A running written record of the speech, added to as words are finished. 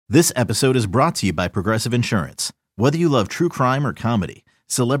This episode is brought to you by Progressive Insurance. Whether you love true crime or comedy,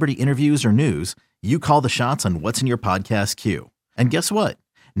 celebrity interviews or news, you call the shots on what's in your podcast queue. And guess what?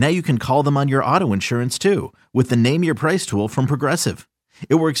 Now you can call them on your auto insurance too with the Name Your Price tool from Progressive.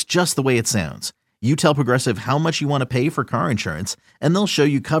 It works just the way it sounds. You tell Progressive how much you want to pay for car insurance, and they'll show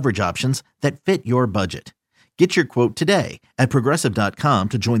you coverage options that fit your budget. Get your quote today at Progressive.com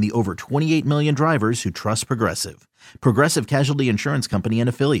to join the over 28 million drivers who trust Progressive. Progressive Casualty Insurance Company and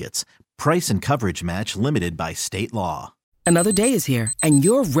Affiliates. Price and coverage match limited by state law. Another day is here, and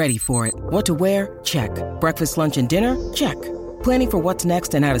you're ready for it. What to wear? Check. Breakfast, lunch, and dinner? Check. Planning for what's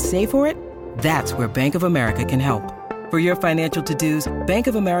next and how to save for it? That's where Bank of America can help. For your financial to-dos, Bank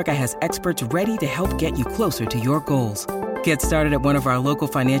of America has experts ready to help get you closer to your goals. Get started at one of our local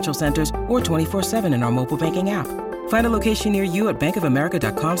financial centers or 24/7 in our mobile banking app. Find a location near you at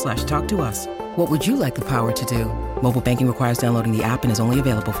bankofamerica.com/talktous. What would you like the power to do? Mobile banking requires downloading the app and is only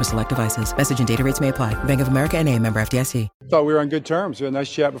available for select devices. Message and data rates may apply. Bank of America N.A., member FDIC. Thought we were on good terms. We had a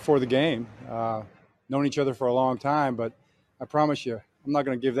nice chat before the game. Known each other for a long time, but I promise you, I'm not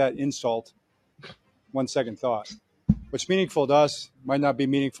going to give that insult 1 second thought. What's meaningful to us might not be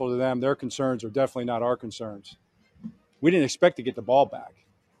meaningful to them. Their concerns are definitely not our concerns. We didn't expect to get the ball back,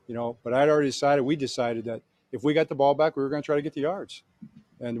 but we decided that if we got the ball back, we were going to try to get the yards.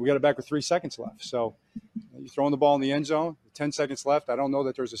 And we got it back with 3 seconds left. So you're throwing the ball in the end zone, 10 seconds left. I don't know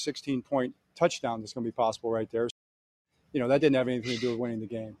that there's a 16-point touchdown that's going to be possible right there. That didn't have anything to do with winning the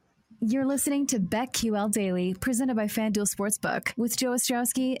game. You're listening to BetQL Daily, presented by FanDuel Sportsbook, with Joe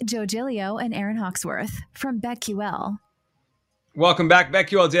Ostrowski, Joe Giglio, and Aaron Hawksworth from BetQL. Welcome back,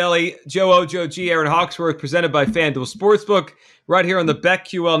 BetQL Daily. Joe O, Joe G, Aaron Hawksworth, presented by FanDuel Sportsbook, right here on the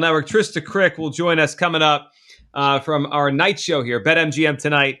BetQL Network. Trista Crick will join us coming up from our night show here, BetMGM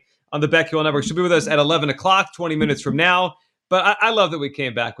tonight on the BetQL Network. She'll be with us at 11 o'clock, 20 minutes from now. But I love that we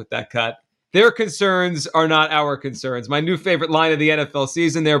came back with that cut. Their concerns are not our concerns. My new favorite line of the NFL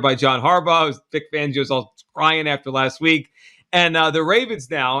season there by John Harbaugh, who's Vic Fangio's all crying after last week. And the Ravens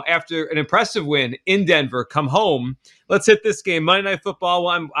now, after an impressive win in Denver, come home. Let's hit this game. Monday Night Football.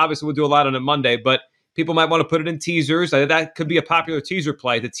 Well, obviously, we'll do a lot on a Monday, but people might want to put it in teasers. That could be a popular teaser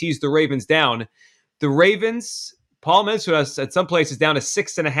play to tease the Ravens down. The Ravens, Paul mentioned us at some places down to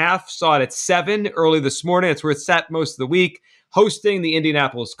 6.5. Saw it at 7 early this morning. That's where it sat most of the week, hosting the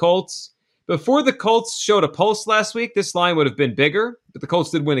Indianapolis Colts. Before the Colts showed a pulse last week, this line would have been bigger, but the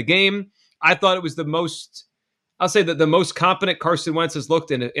Colts did win a game. I thought it was the most competent Carson Wentz has looked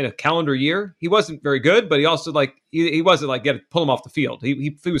in a calendar year. He wasn't very good, but he also he wasn't pull him off the field.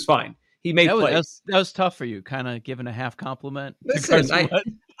 He was fine. He made plays. That was tough for you, kind of giving a half compliment. Listen,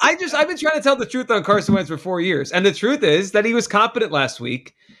 I've been trying to tell the truth on Carson Wentz for 4 years, and the truth is that he was competent last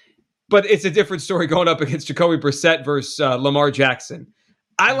week. But it's a different story going up against Jacoby Brissett versus Lamar Jackson.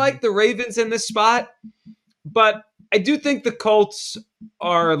 I like the Ravens in this spot, but I do think the Colts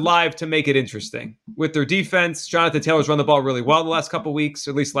are live to make it interesting with their defense. Jonathan Taylor's run the ball really well the last couple of weeks,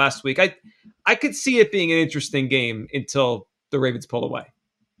 or at least last week. I could see it being an interesting game until the Ravens pull away.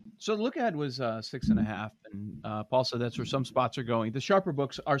 So the look ahead was 6.5, and Paul said that's where some spots are going. The sharper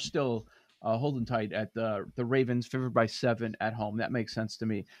books are still holding tight at the Ravens, favored by 7 at home. That makes sense to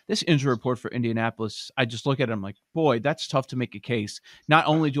me. This injury report for Indianapolis, I just look at it, I'm like, boy, that's tough to make a case. Not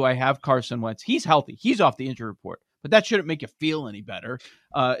only do I have Carson Wentz, he's healthy. He's off the injury report. But that shouldn't make you feel any better,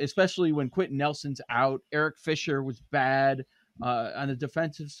 especially when Quentin Nelson's out. Eric Fisher was bad on the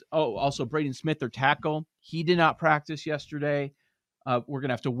defensive. Oh, also Braden Smith, their tackle. He did not practice yesterday. We're going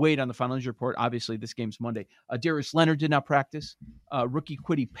to have to wait on the final injury report. Obviously, this game's Monday. Darius Leonard did not practice. Rookie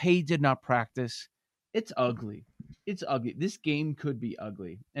Kwity Paye did not practice. It's ugly. It's ugly. This game could be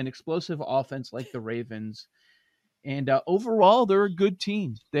ugly. An explosive offense like the Ravens. And overall, they're a good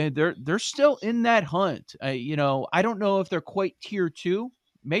team. They're still in that hunt. I don't know if they're quite tier 2.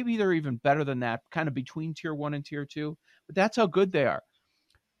 Maybe they're even better than that, kind of between tier 1 and tier 2. But that's how good they are.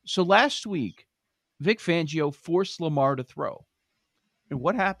 So last week, Vic Fangio forced Lamar to throw. And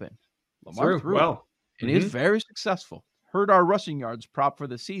what happened? Lamar threw well. And he's very successful. Heard our rushing yards prop for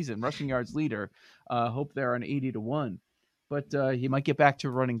the season, rushing yards leader. Hope they're on 80-1. But he might get back to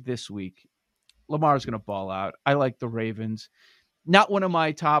running this week. Lamar's going to ball out. I like the Ravens. Not one of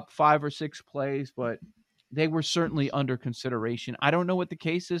my top 5 or 6 plays, but they were certainly under consideration. I don't know what the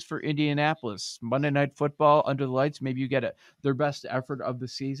case is for Indianapolis. Monday Night Football, under the lights, maybe you get their best effort of the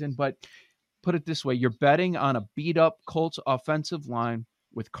season. But put it this way, you're betting on a beat-up Colts offensive line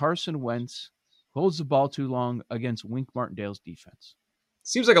with Carson Wentz, who holds the ball too long against Wink Martindale's defense.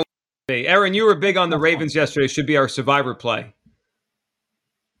 Seems like a Aaron, you were big on the Ravens yesterday. Should be our survivor play.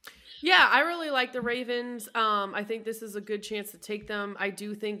 Yeah, I really like the Ravens. I think this is a good chance to take them. I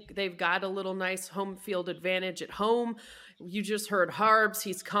do think they've got a little nice home field advantage at home. You just heard Harbs.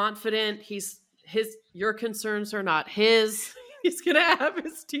 He's confident. Your concerns are not his. He's going to have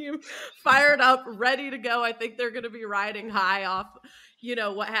his team fired up, ready to go. I think they're going to be riding high off,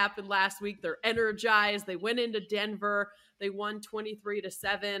 what happened last week. They're energized. They went into Denver. They won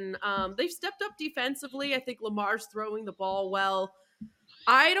 23-7. They've stepped up defensively. I think Lamar's throwing the ball well.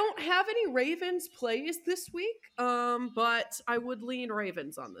 I don't have any Ravens plays this week, but I would lean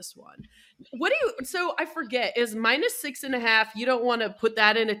Ravens on this one. So I forget, is -6.5, you don't want to put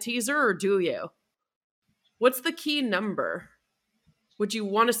that in a teaser, or do you? What's the key number? Would you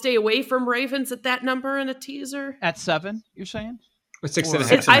want to stay away from Ravens at that number in a teaser? At 7, you're saying? Or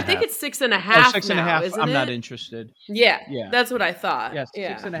 6.5. I think it's 6.5. Oh, 6.5. Now, isn't I'm it? not interested. Yeah, Yeah. that's what I thought. Yes,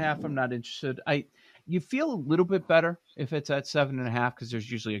 yeah. 6.5. I'm not interested. You feel a little bit better if it's at 7.5 because there's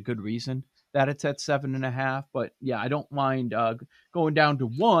usually a good reason that it's at 7.5. But yeah, I don't mind going down to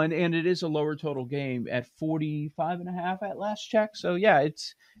 1, and it is a lower total game at 45.5 at last check. So yeah,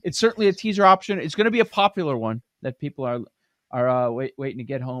 it's certainly a teaser option. It's going to be a popular one that people are waiting to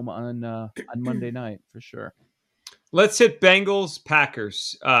get home on Monday night for sure. Let's hit Bengals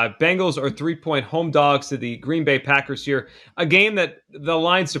Packers. Bengals are 3-point home dogs to the Green Bay Packers here. A game that the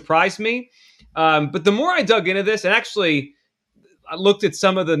line surprised me. But the more I dug into this, and actually I looked at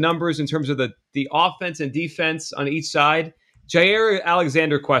some of the numbers in terms of the offense and defense on each side. Jair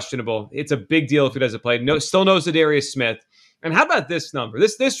Alexander questionable. It's a big deal if he doesn't play. Still knows Darius Smith. And how about this number?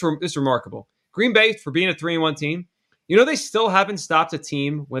 This remarkable. Green Bay, for being a 3-1 team, they still haven't stopped a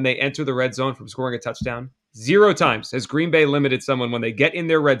team when they enter the red zone from scoring a touchdown. 0 times has Green Bay limited someone when they get in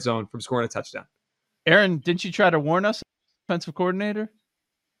their red zone from scoring a touchdown. Aaron, didn't you try to warn us, offensive coordinator?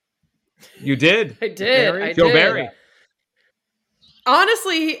 You did. I did. Joe Barry.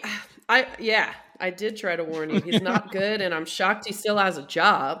 Honestly, I did try to warn you. He's not good, and I'm shocked he still has a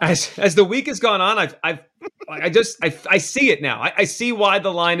job. As the week has gone on, I see it now. I see why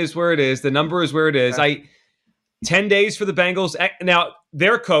the line is where it is. The number is where it is. 10 days for the Bengals. Now,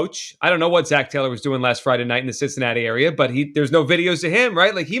 their coach, I don't know what Zach Taylor was doing last Friday night in the Cincinnati area, but there's no videos of him,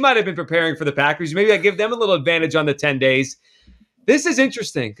 right? Like, he might have been preparing for the Packers. Maybe I give them a little advantage on the 10 days. This is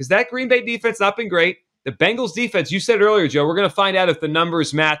interesting because that Green Bay defense not been great. The Bengals defense, you said earlier, Joe, we're going to find out if the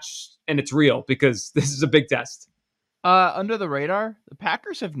numbers match and it's real because this is a big test. Under the radar, the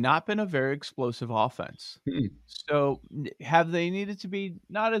Packers have not been a very explosive offense. Mm-mm. So have they needed to be?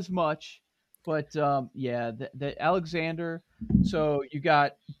 Not as much. But, the Alexander, so you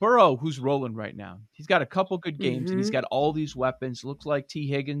got Burrow, who's rolling right now. He's got a couple good games, and he's got all these weapons. Looks like T.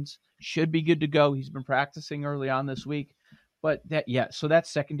 Higgins should be good to go. He's been practicing early on this week. But, so that's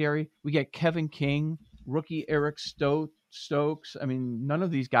secondary. We get Kevin King, rookie Eric Stokes. I mean, none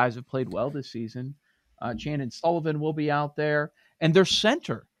of these guys have played well this season. Chandon Sullivan will be out there. And their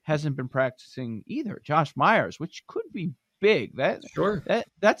center hasn't been practicing either, Josh Myers, which could be big.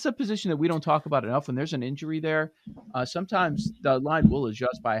 That's a position that we don't talk about enough. When there's an injury there, sometimes the line will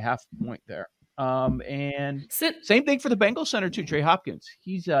adjust by a half point there. And same thing for the Bengals center too, Trey Hopkins.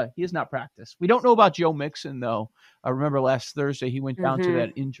 He has not practiced. We don't know about Joe Mixon though. I remember last Thursday he went down to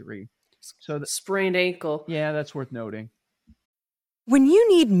that injury, so sprained ankle. Yeah, that's worth noting. When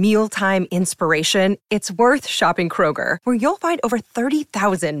you need mealtime inspiration, it's worth shopping Kroger, where you'll find over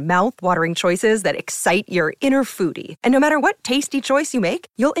 30,000 mouth-watering choices that excite your inner foodie. And no matter what tasty choice you make,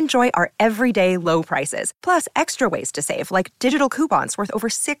 you'll enjoy our everyday low prices, plus extra ways to save, like digital coupons worth over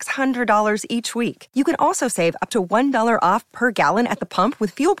 $600 each week. You can also save up to $1 off per gallon at the pump with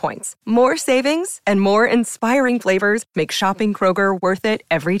fuel points. More savings and more inspiring flavors make shopping Kroger worth it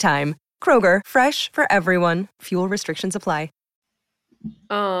every time. Kroger, fresh for everyone. Fuel restrictions apply.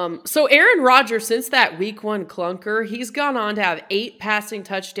 So Aaron Rodgers, since that week 1 clunker, he's gone on to have 8 passing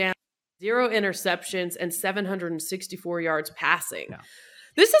touchdowns, 0 interceptions, and 764 yards passing. Yeah.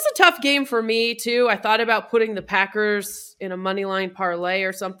 This is a tough game for me too. I thought about putting the Packers in a money line parlay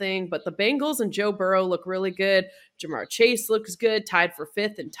or something, but the Bengals and Joe Burrow look really good. Jamar Chase looks good, tied for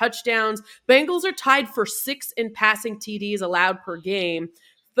 5th in touchdowns. Bengals are tied for 6th in passing TDs allowed per game,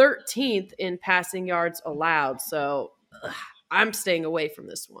 13th in passing yards allowed. So I'm staying away from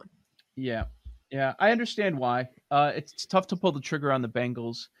this one. Yeah, I understand why. It's tough to pull the trigger on the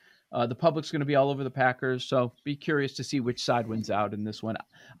Bengals. The public's going to be all over the Packers, so be curious to see which side wins out in this one.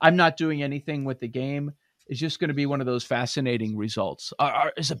 I'm not doing anything with the game. It's just going to be one of those fascinating results.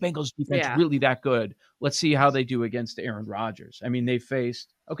 Is the Bengals defense really that good? Let's see how they do against Aaron Rodgers. I mean, they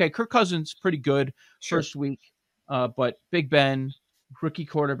faced, Kirk Cousins, pretty good first week, but Big Ben, rookie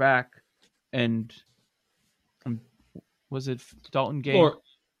quarterback, and was it Dalton Gay?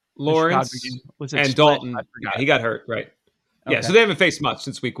 Lawrence, and Dalton. Yeah, he got hurt, right? Okay. Yeah, so they haven't faced much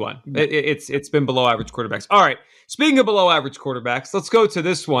since week 1. It's been below average quarterbacks. All right, speaking of below average quarterbacks, let's go to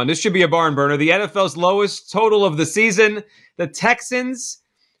this one. This should be a barn burner. The NFL's lowest total of the season. The Texans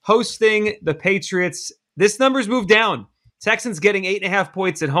hosting the Patriots. This number's moved down. Texans getting 8.5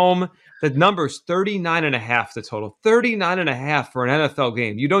 points at home. The number's 39.5 the total. 39.5 for an NFL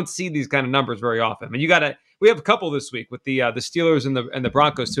game. You don't see these kind of numbers very often. I mean, we have a couple this week with the Steelers and the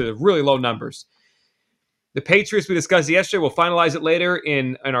Broncos too. They're really low numbers. The Patriots, we discussed yesterday, we'll finalize it later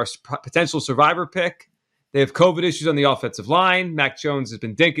in our potential survivor pick. They have COVID issues on the offensive line. Mac Jones has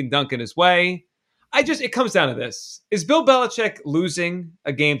been dunking his way. It comes down to this. Is Bill Belichick losing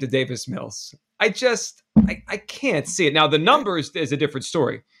a game to Davis Mills? I can't see it. Now, the numbers is a different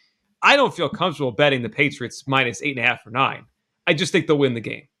story. I don't feel comfortable betting the Patriots minus 8.5 or 9. I just think they'll win the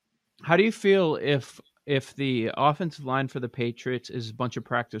game. How do you feel if the offensive line for the Patriots is a bunch of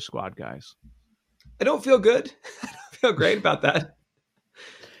practice squad guys? I don't feel good. I don't feel great about that.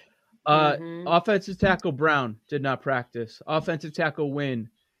 Offensive tackle Brown did not practice. Offensive tackle Wynn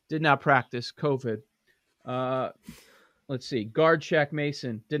did not practice. COVID. Let's see. Guard Shaq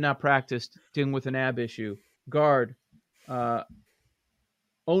Mason did not practice, dealing with an ab issue. Guard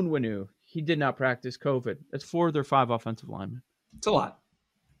Onwenu, he did not practice. COVID. That's 4 of their 5 offensive linemen. It's a lot.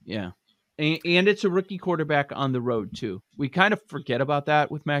 Yeah. And it's a rookie quarterback on the road, too. We kind of forget about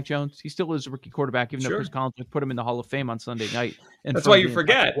that with Mac Jones. He still is a rookie quarterback, even though Chris Collinsworth put him in the Hall of Fame on Sunday night. That's why you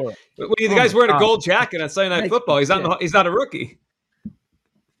forget. When the guy's wearing a gold jacket on Sunday Night Football, he's not a rookie.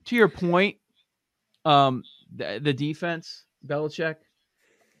 To your point, the defense, Belichick,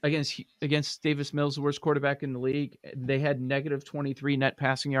 against Davis Mills, the worst quarterback in the league, they had negative 23 net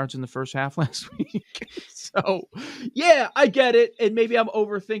passing yards in the first half last week. So, yeah, I get it. And maybe I'm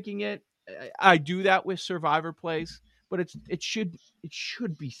overthinking it. I do that with survivor plays, but it should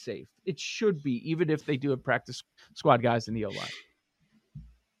be safe. It should be, even if they do have practice squad guys in the O-line.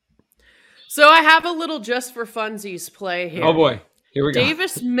 So I have a little just for funsies play here. Oh boy, here we go.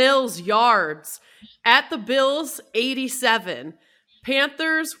 Davis Mills yards at the Bills 87,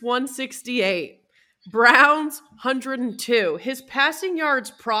 Panthers 168, Browns 102. His passing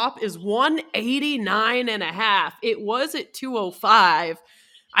yards prop is 189.5. It was at 205.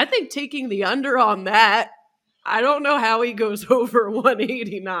 I think taking the under on that, I don't know how he goes over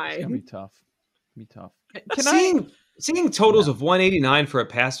 189. It's going to be tough. Seeing totals of 189 for a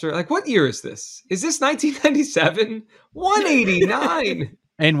passer, like what year is this? Is this 1997? 189.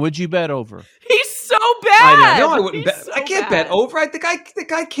 And would you bet over? He's so bad. I know. I wouldn't bet. I can't bet over. The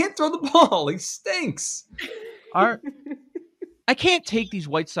guy can't throw the ball. He stinks. I can't take these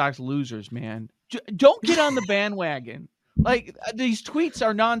White Sox losers, man. Don't get on the bandwagon. Like, these tweets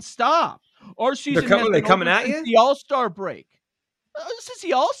are nonstop. Our season they're coming at you? The All-Star break. This is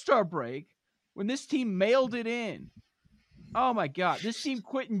the All-Star break when this team mailed it in. Oh, my God. This team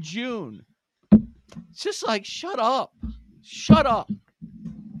quit in June. It's just like, shut up. Shut up.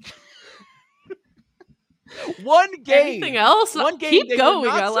 One game. Anything else? One game Keep they going. were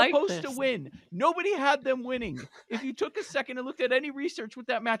not I like supposed this. to win. Nobody had them winning. If you took a second and looked at any research with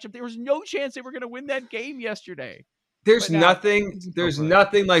that matchup, there was no chance they were going to win that game yesterday. There's nothing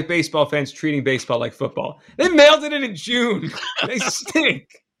like baseball fans treating baseball like football. They mailed it in June. They stink.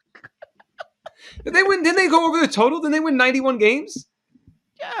 Did they win? Didn't they go over the total? Didn't they win 91 games?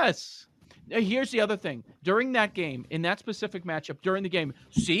 Yes. Now, here's the other thing. During that game, in that specific matchup, during the game,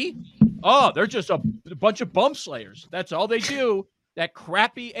 they're just a bunch of bump slayers. That's all they do. That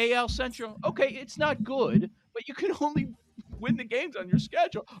crappy AL Central. Okay, it's not good, but you can only win the games on your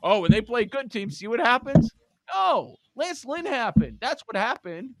schedule. Oh, when they play good teams, see what happens? Oh, Lance Lynn happened. That's what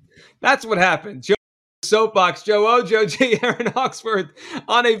happened. Joe Soapbox, Joe O, Joe G, Aaron Hawksworth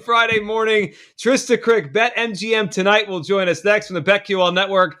on a Friday morning. Trista Crick, BetMGM tonight will join us next from the BetQL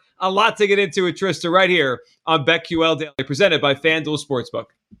Network. A lot to get into with Trista right here on BetQL Daily, presented by FanDuel Sportsbook.